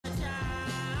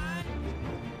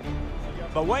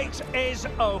The wait is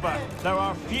over. There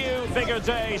are few bigger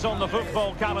days on the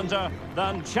football calendar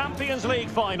than Champions League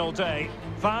final day.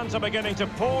 Fans are beginning to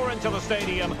pour into the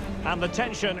stadium and the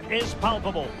tension is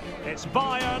palpable. It's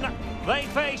Bayern, they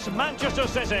face Manchester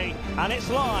City, and it's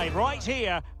live right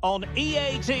here on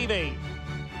EA TV.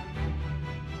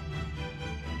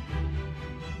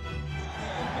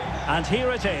 And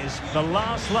here it is, the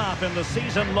last lap in the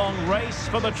season-long race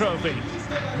for the trophy.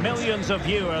 Millions of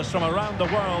viewers from around the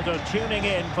world are tuning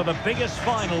in for the biggest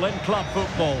final in club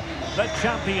football, the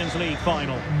Champions League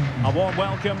final. A warm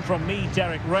welcome from me,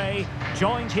 Derek Ray,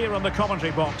 joined here in the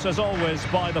commentary box, as always,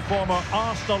 by the former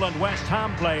Arsenal and West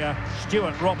Ham player,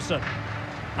 Stuart Robson.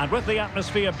 And with the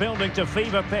atmosphere building to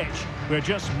fever pitch, we're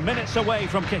just minutes away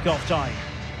from kick-off time.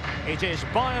 It is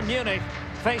Bayern Munich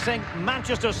facing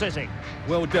Manchester City.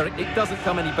 Well, Derek, it doesn't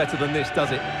come any better than this,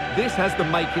 does it? This has the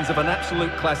makings of an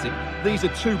absolute classic. These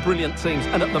are two brilliant teams,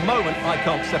 and at the moment, I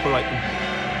can't separate them.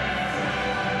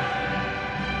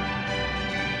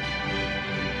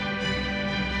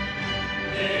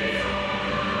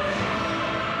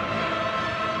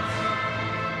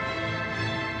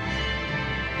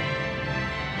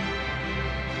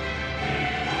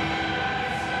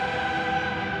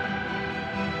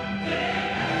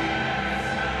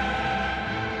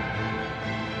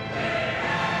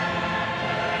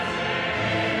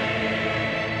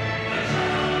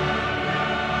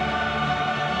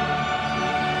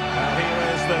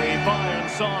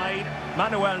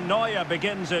 Manuel Neuer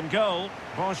begins in goal.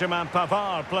 Benjamin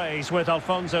Pavard plays with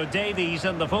Alphonso Davies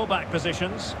in the fullback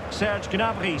positions. Serge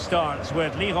Gnabry starts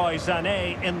with Leroy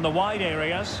Sané in the wide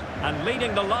areas. And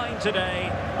leading the line today,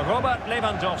 Robert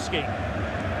Lewandowski.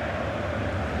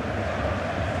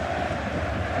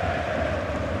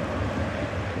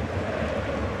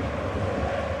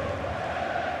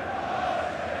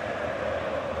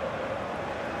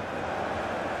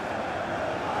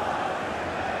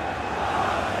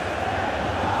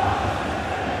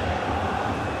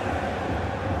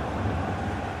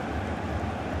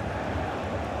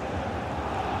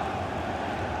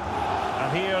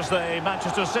 Here's the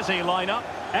Manchester City lineup.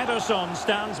 Ederson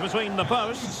stands between the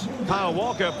posts. Kyle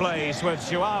Walker plays with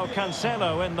Joao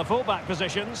Cancelo in the fullback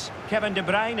positions. Kevin De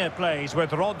Bruyne plays with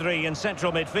Rodri in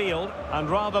central midfield. And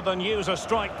rather than use a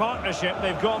strike partnership,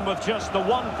 they've gone with just the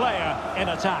one player in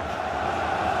attack.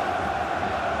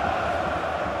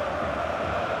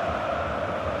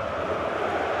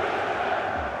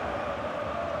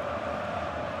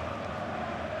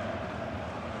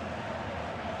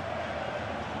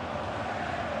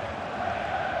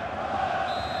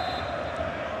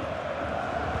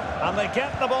 And they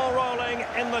get the ball rolling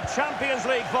in the Champions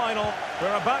League final.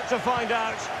 We're about to find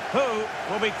out who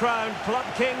will be crowned Club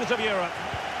Kings of Europe.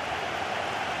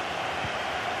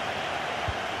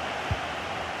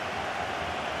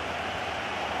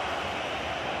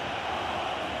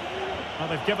 Well,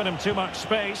 they've given him too much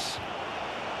space.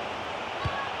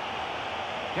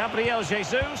 Gabriel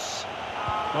Jesus.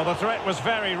 Well, the threat was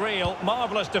very real.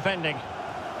 Marvellous defending.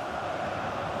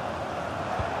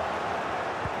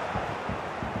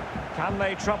 Can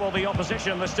they trouble the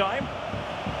opposition this time?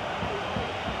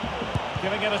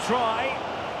 Giving it a try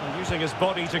and using his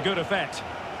body to good effect.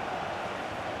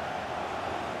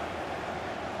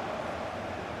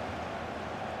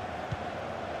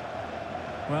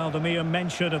 Well, the mere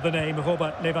mention of the name of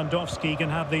Robert Lewandowski can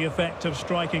have the effect of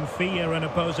striking fear in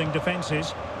opposing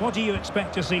defences. What do you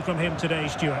expect to see from him today,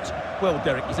 Stuart? Well,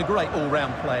 Derek, he's a great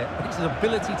all-round player, but it's his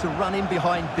ability to run in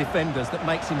behind defenders that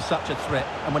makes him such a threat.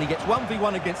 And when he gets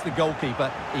 1v1 against the goalkeeper,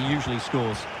 he usually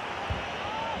scores.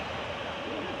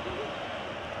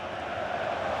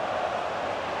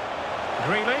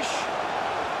 Grealish.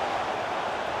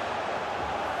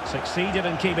 Succeeded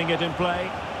in keeping it in play.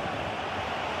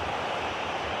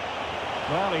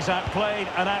 Well, he's outplayed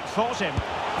and outthought him.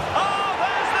 Oh,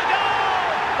 there's the goal!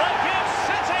 That gives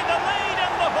City the lead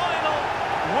in the final.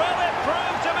 Will it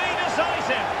prove to be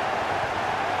decisive?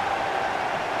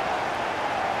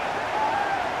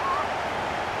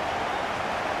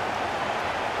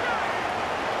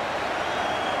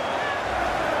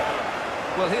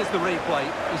 Well, here's the replay.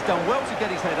 He's done well to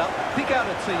get his head up, pick out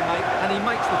a teammate, and he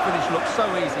makes the finish look so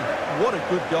easy. What a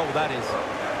good goal that is.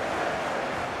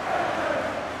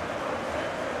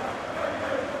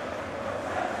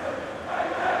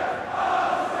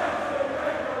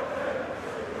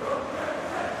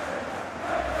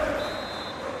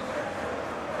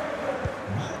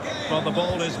 Well, the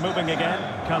ball is moving again.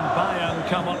 Can Bayern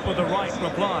come up with the right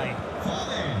reply?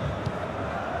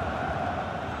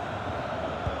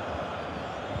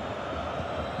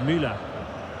 Müller.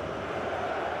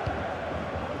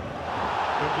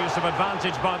 Good Use of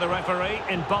advantage by the referee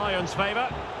in Bayern's favour.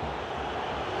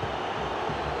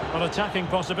 Well, attacking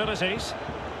possibilities.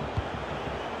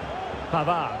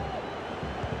 Pavard.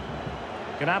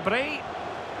 Gnabry.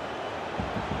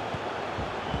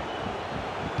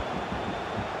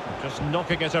 Just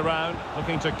knocking it around,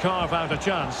 looking to carve out a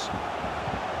chance.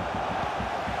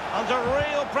 Under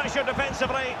real pressure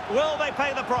defensively. Will they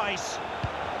pay the price?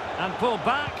 And pull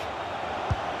back.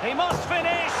 He must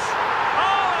finish.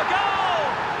 Oh, a goal!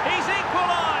 He's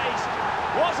equalised.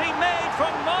 Was he made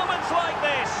from moments like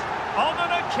this? On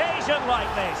an occasion like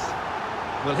this?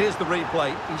 Well, here's the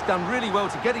replay. He's done really well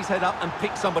to get his head up and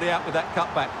pick somebody out with that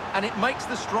cutback. And it makes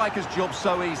the striker's job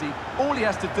so easy. All he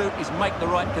has to do is make the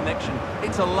right connection.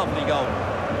 It's a lovely goal.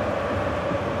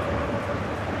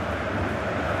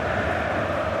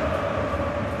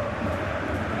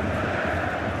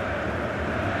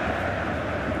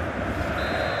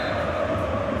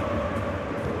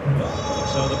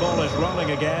 So the ball is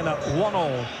rolling again at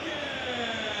 1-1.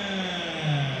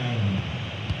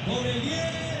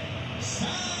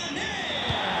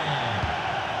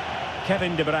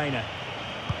 Kevin De Bruyne.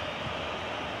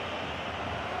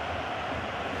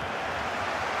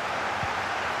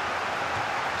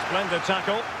 Splendid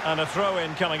tackle and a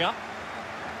throw-in coming up.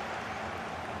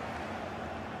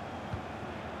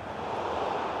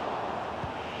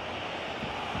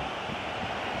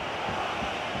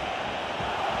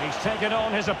 He's taken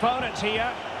on his opponent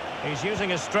here. He's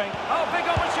using his strength. Oh, big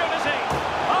opportunity!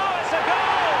 Oh, it's a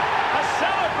goal! A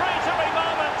celebratory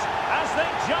moment as they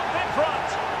jump in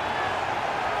front.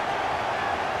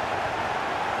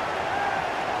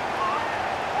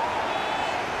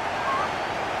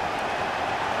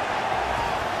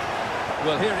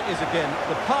 Well, here it is again.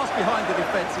 The pass behind the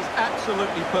defence is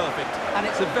absolutely perfect, and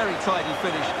it's a very tidy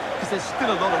finish because there's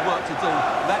still a lot of work to do.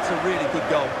 That's a really good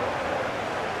goal.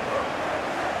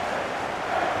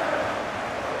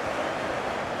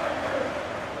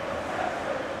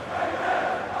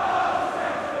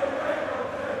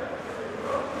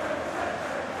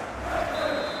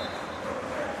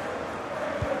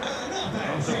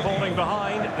 After falling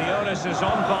behind, the onus is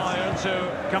on Bayern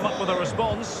to come up with a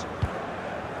response.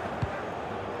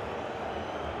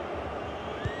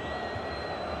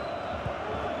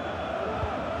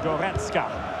 Goretzka.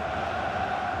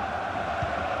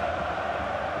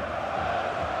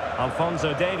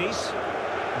 Alphonso Davies.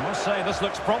 I must say this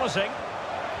looks promising.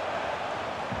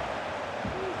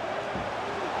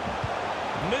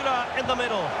 Müller in the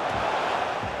middle.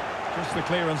 Just the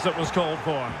clearance that was called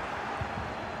for.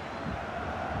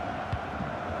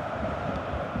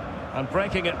 And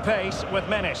breaking at pace with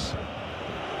menace.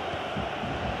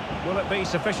 Will it be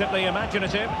sufficiently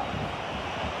imaginative?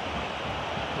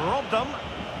 Robbed them.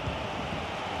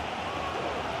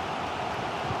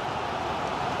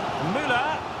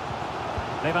 Müller.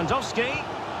 Lewandowski.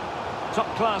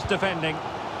 Top-class defending.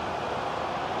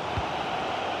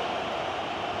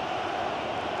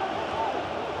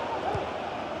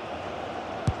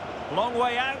 Long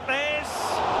way out this.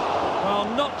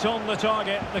 Well, not on the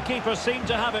target. The keeper seemed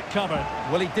to have it covered.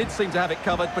 Well, he did seem to have it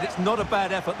covered, but it's not a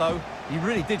bad effort, though. He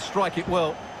really did strike it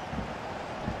well.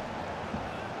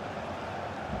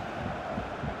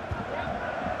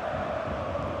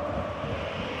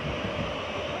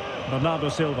 Bernardo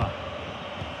Silva.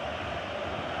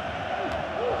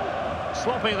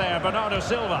 Sloppy there, Bernardo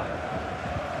Silva.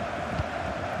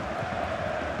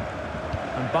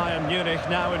 And Bayern Munich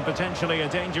now in potentially a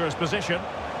dangerous position.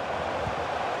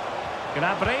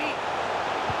 Gnabry.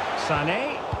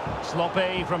 Sané.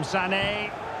 Sloppy from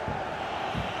Sané.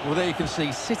 Well, there you can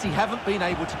see City haven't been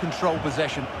able to control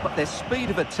possession, but their speed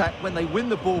of attack when they win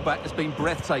the ball back has been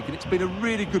breathtaking. It's been a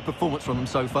really good performance from them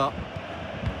so far.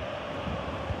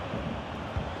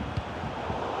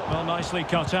 Well, nicely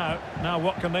cut out. Now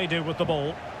what can they do with the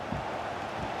ball?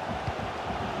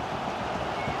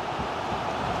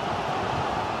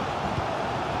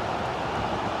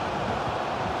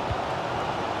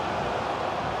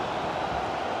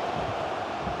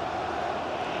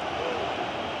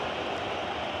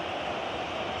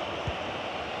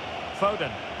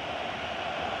 Foden.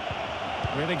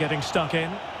 Really getting stuck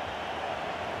in.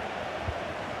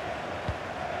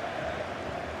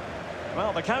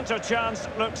 Well, the counter chance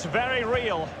looks very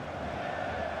real.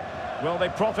 Will they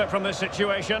profit from this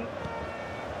situation?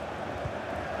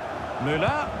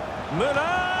 Müller.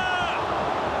 Müller!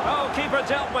 Oh, keeper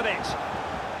dealt with it.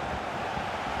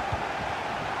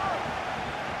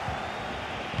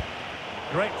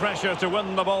 Great pressure to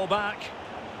win the ball back.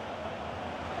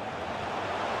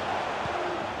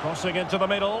 Crossing into the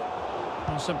middle.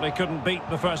 Well, simply couldn't beat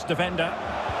the first defender.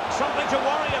 Something to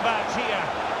worry about here.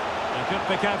 He could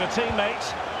pick out a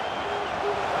teammate.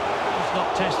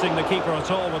 testing the keeper at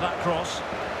all with that cross.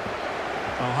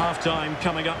 Well, half-time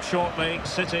coming up shortly.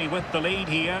 City with the lead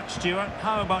here. Stuart,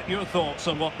 how about your thoughts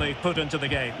on what they've put into the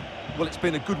game? Well, it's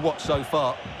been a good watch so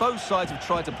far. Both sides have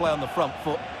tried to play on the front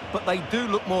foot, but they do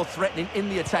look more threatening in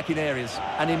the attacking areas.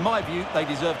 And in my view, they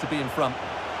deserve to be in front.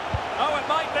 Oh, it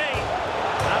might be.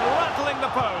 And rattling the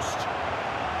post.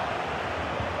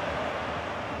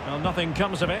 Well, nothing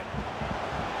comes of it.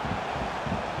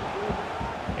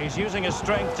 He's using his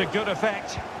strength to good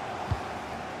effect.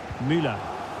 Müller.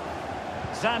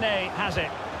 Sané has it.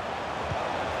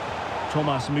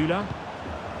 Thomas Müller.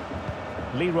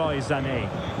 Leroy Sané.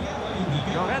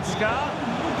 Goretzka.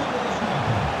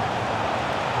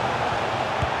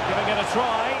 Giving it a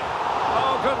try.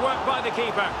 Oh, good work by the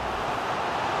keeper.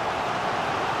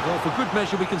 Well, for good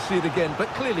measure, we can see it again, but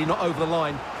clearly not over the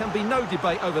line. Can be no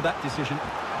debate over that decision.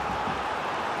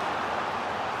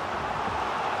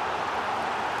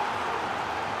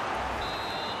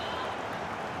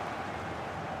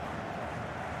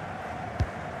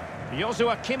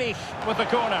 Joshua Kimmich with the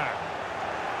corner.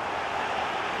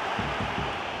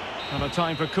 And a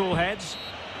time for cool heads.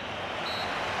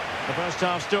 The first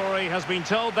half story has been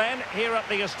told then, here at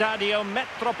the Estadio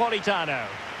Metropolitano.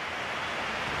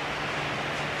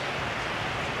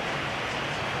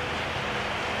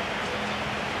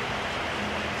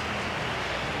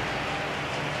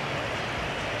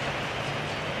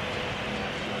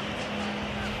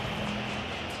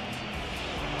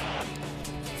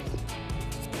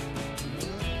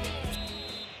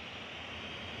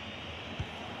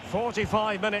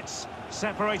 "45 minutes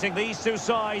separating these two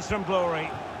sides from glory.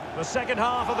 The second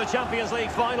half of the Champions League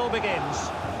final begins.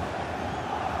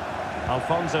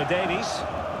 Alphonso Davies.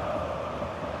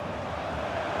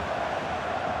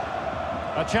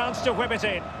 A chance to whip it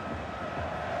in. It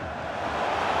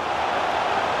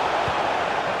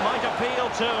might appeal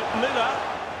to Müller,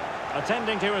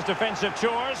 attending to his defensive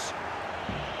chores.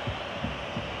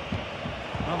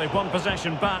 Well, they've won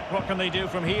possession back. What can they do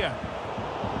from here?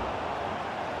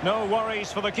 No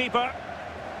worries for the keeper.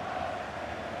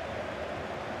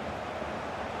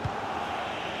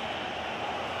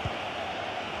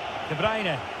 De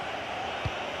Bruyne.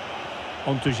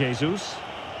 On to Jesus.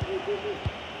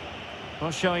 Well,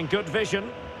 showing good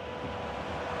vision.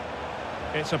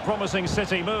 It's a promising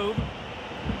City move.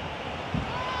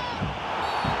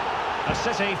 A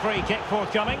City free kick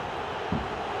forthcoming.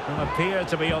 Well, appeared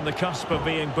to be on the cusp of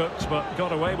being booked, but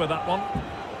got away with that one.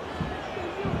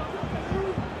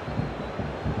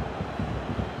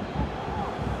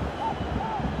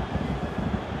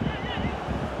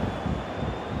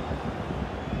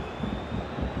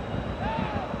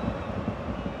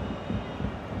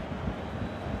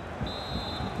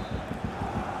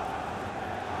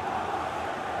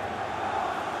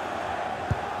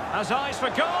 Has eyes for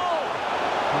goal!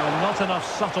 Well, not enough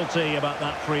subtlety about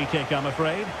that free kick, I'm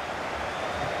afraid.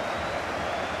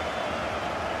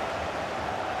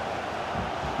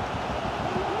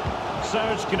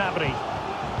 Serge Gnabry.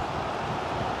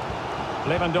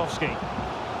 Lewandowski.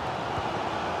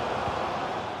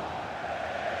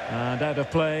 And out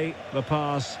of play, the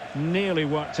pass nearly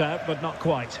worked out, but not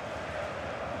quite.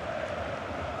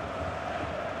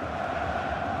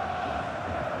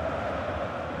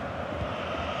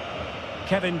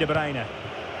 Kevin De Bruyne.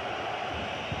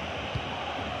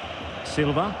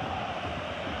 Silva.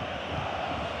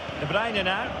 De Bruyne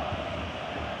now.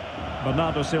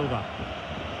 Bernardo Silva.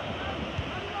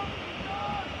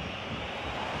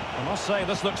 I must say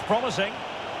this looks promising.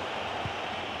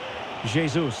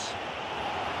 Jesus.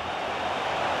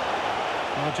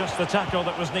 Well, just the tackle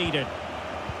that was needed.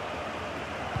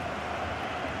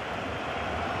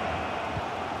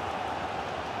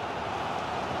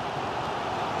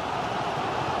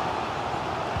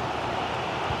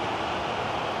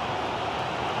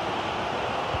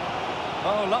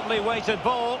 Oh, lovely weighted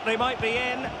ball. They might be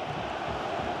in.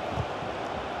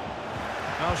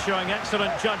 Well, showing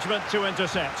excellent judgment to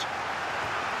intercept.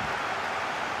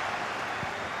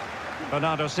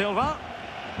 Bernardo Silva.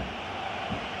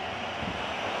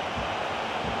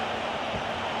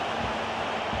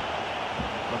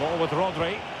 The ball with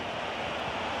Rodri.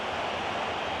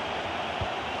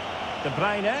 De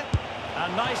Bruyne.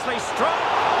 And nicely struck.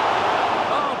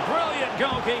 Oh, brilliant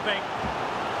goalkeeping.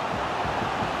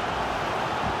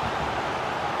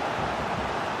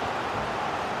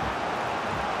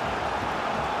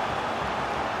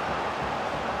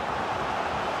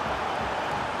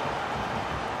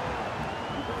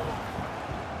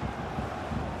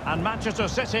 And Manchester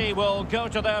City will go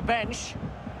to their bench.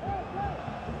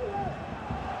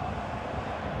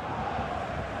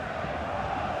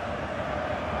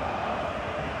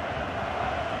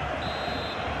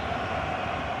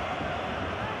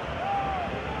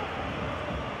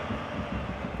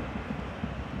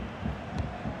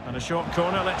 And a short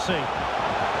corner, let's see.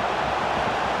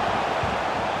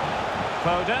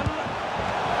 Foden.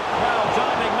 Well,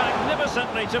 diving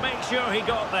magnificently to make sure he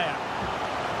got there.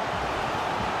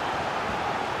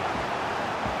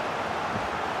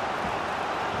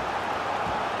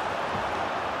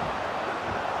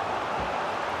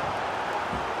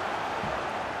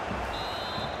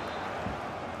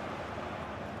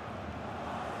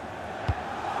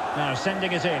 Now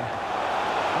sending it in.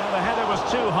 Well, the header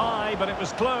was too high, but it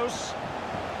was close.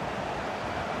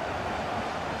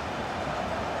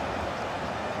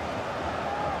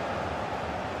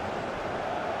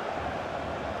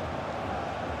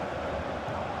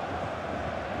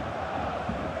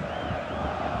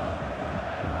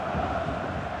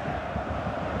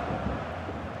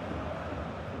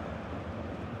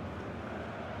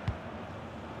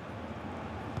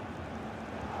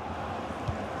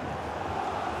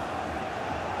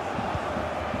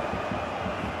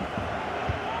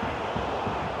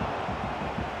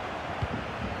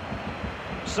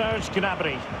 Serge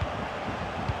Gnabry.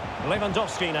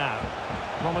 Lewandowski now.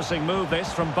 Promising move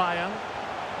this from Bayern.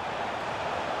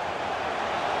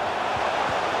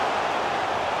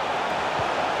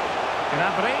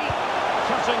 Gnabry.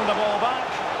 Cutting the ball back.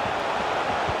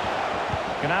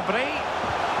 Gnabry.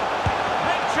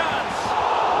 Big chance!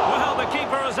 Well, the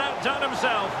keeper has outdone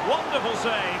himself. Wonderful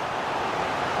save.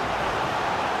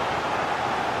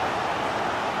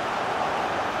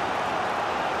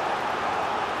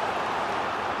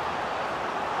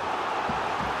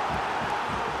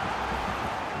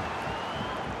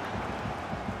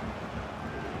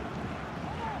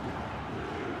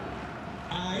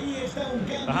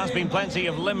 There has been plenty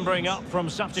of limbering up from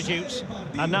substitutes,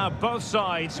 and now both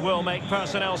sides will make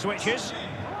personnel switches.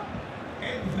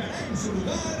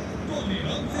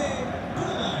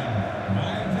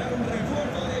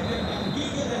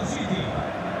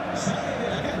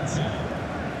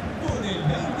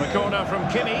 The corner from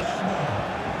Kimmich,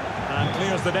 and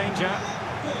clears the danger.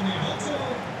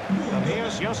 And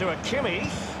here's Joshua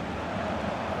Kimmich,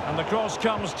 and the cross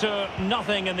comes to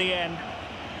nothing in the end.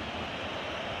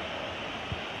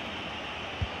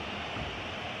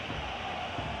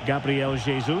 Gabriel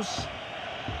Jesus.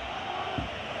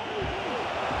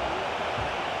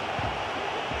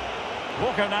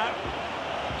 Walker now.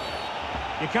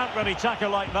 You can't really tackle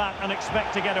like that and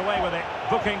expect to get away with it.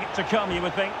 Booking to come, you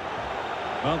would think.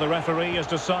 Well, the referee has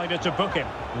decided to book him.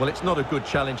 Well, it's not a good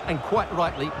challenge, and quite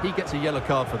rightly, he gets a yellow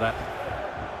card for that.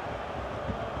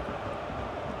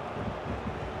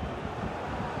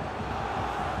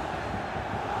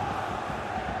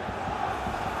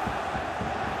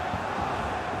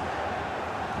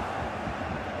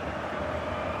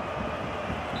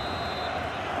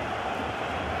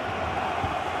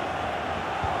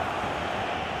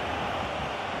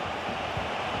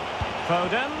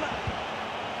 Foden.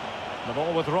 The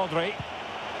ball with Rodri.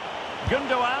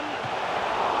 Gundogan.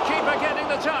 Keeper getting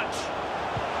the touch.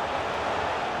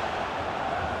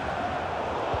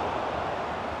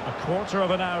 A quarter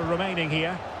of an hour remaining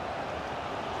here.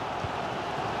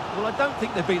 Well, I don't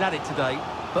think they've been at it today,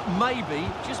 but maybe,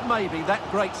 just maybe, that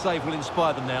great save will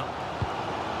inspire them now.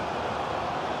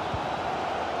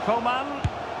 Coman.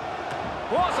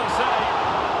 What a save!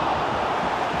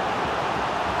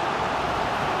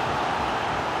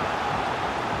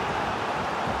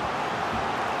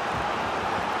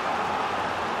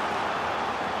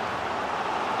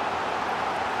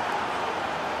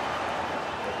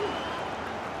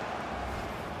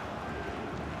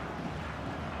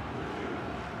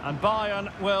 And Bayern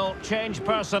will change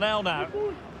personnel now.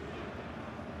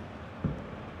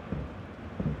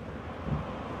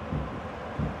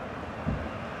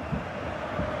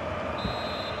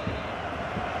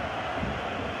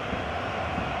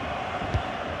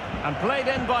 And played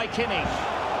in by Kimmich.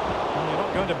 Well, you're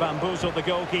not going to bamboozle the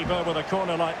goalkeeper with a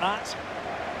corner like that.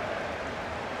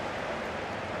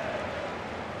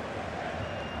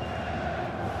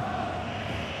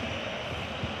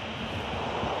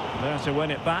 There to win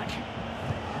it back.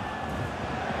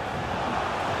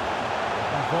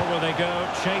 And forward they go,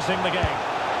 chasing the game.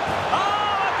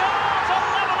 Oh, a goal to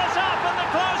level us up in the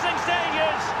closing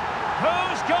stages.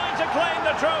 Who's going to claim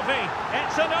the trophy?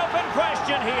 It's an open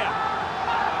question here.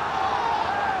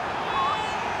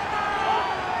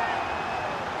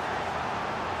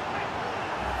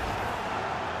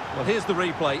 Well, here's the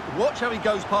replay. Watch how he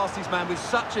goes past his man with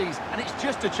such ease, and it's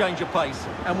just a change of pace.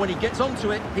 And when he gets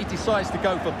onto it, he decides to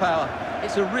go for power.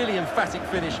 It's a really emphatic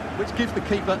finish, which gives the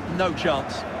keeper no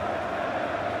chance.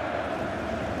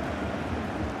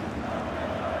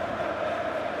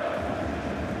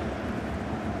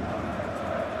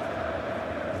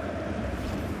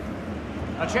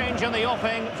 A change in the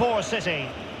offing for City.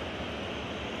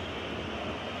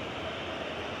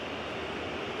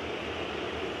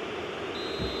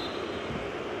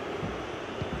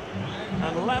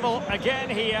 And level again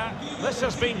here. This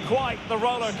has been quite the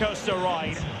roller coaster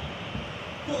ride.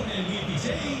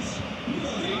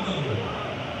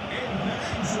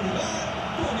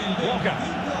 Walker.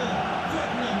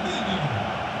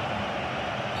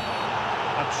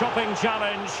 A chopping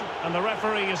challenge, and the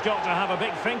referee has got to have a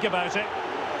big think about it.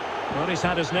 Well, he's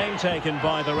had his name taken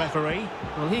by the referee.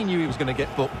 Well, he knew he was going to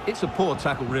get booked. It's a poor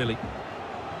tackle, really.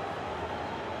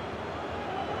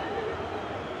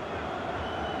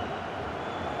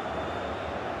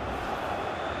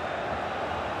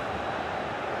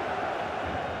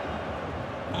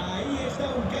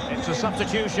 It's a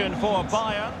substitution for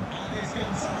Bayern.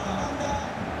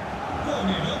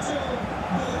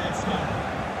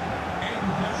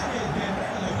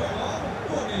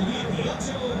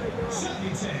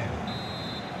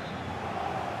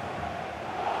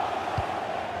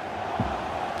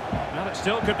 Well, it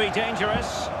still could be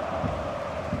dangerous.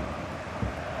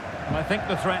 And I think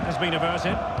the threat has been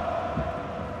averted.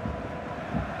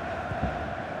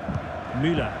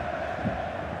 Müller.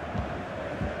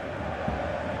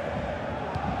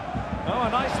 Oh, a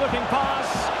nice-looking pass.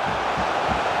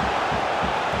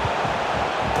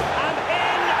 And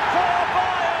in for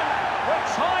Bayern, with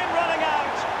time running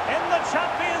out in the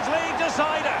Champions League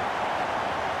decider.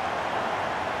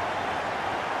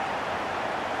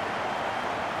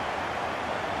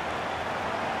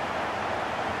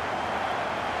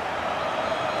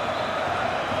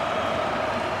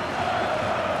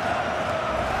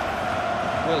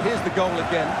 Well, here's the goal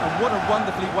again, and what a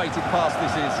wonderfully weighted pass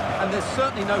this is. And there's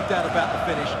certainly no doubt about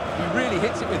the finish. He really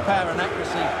hits it with power and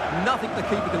accuracy. Nothing the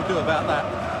keeper can do about that.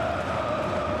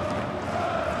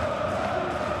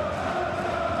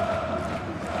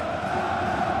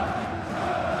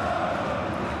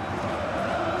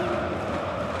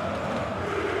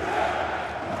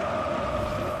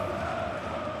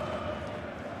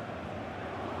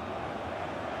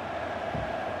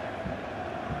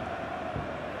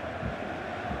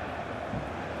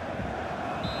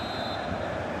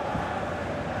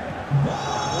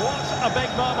 What a big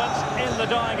moment in the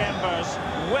dying embers.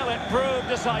 Will it prove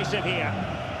decisive here?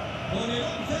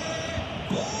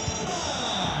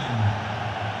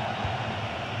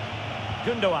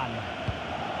 Gundogan.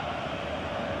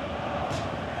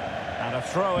 And a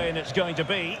throw-in it's going to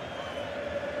be.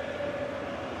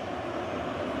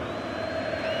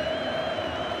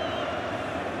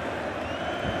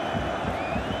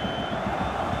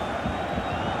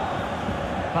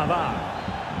 Pavard.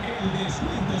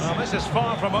 Well, this is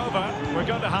far from over. We're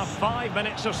going to have 5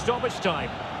 minutes of stoppage time.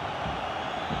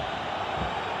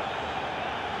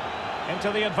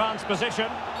 Into the advanced position.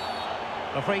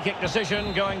 The free kick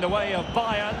decision going the way of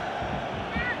Bayern.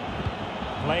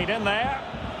 Played in there.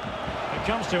 It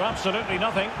comes to absolutely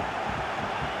nothing.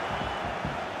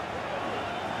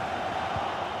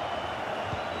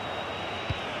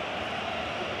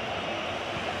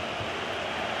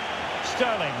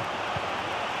 Sterling.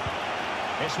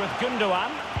 It's with Gundogan.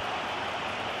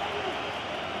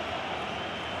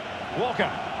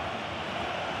 Walker.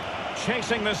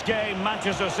 Chasing this game,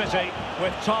 Manchester City,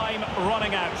 with time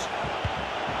running out.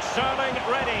 Sterling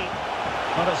ready.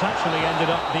 But it's actually ended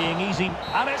up being easy.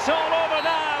 And it's all over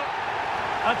now.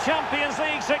 A Champions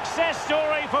League success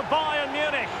story for Bayern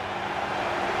Munich.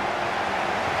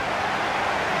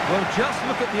 Well, just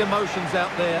look at the emotions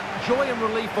out there. Joy and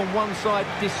relief on one side,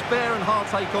 despair and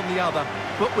heartache on the other.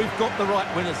 But we've got the right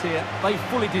winners here. They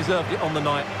fully deserved it on the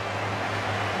night.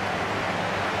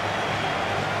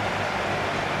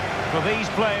 For these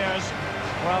players,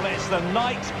 well, it's the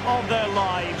night of their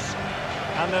lives.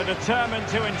 And they're determined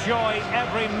to enjoy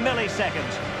every millisecond.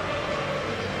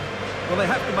 Well, they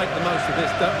have to make the most of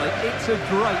this, don't they? It's a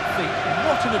great feat.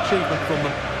 What an achievement from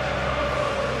them.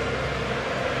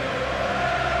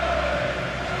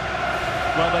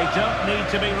 Well, they don't need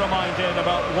to be reminded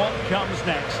about what comes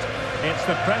next. It's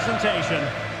the presentation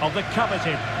of the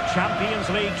coveted Champions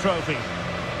League trophy.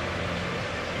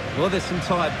 Well, there's some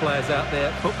tired players out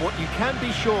there, but what you can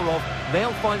be sure of,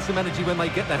 they'll find some energy when they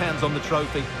get their hands on the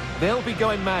trophy. They'll be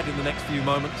going mad in the next few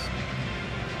moments.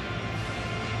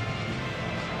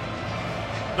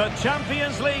 The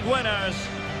Champions League winners,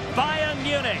 Bayern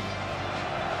Munich.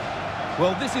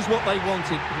 Well, this is what they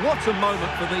wanted. What a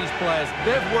moment for these players.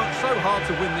 They've worked so hard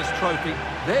to win this trophy.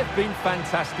 They've been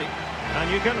fantastic.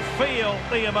 And you can feel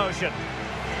the emotion.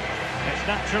 It's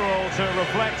natural to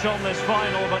reflect on this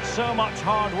final, but so much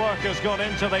hard work has gone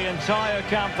into the entire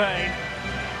campaign.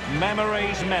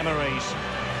 Memories, memories.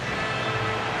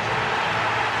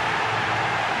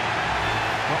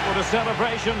 would a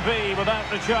celebration be without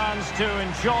the chance to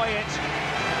enjoy it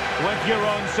with your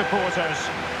own supporters?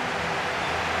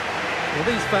 Well,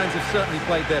 these fans have certainly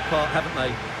played their part, haven't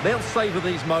they? They'll savour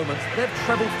these moments. They've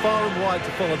travelled far and wide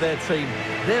to follow their team.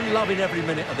 They're loving every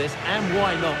minute of this, and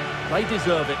why not? They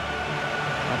deserve it.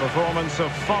 A performance of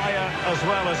fire as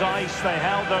well as ice. They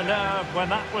held their nerve when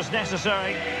that was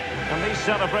necessary. And these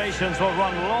celebrations will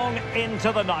run long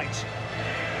into the night.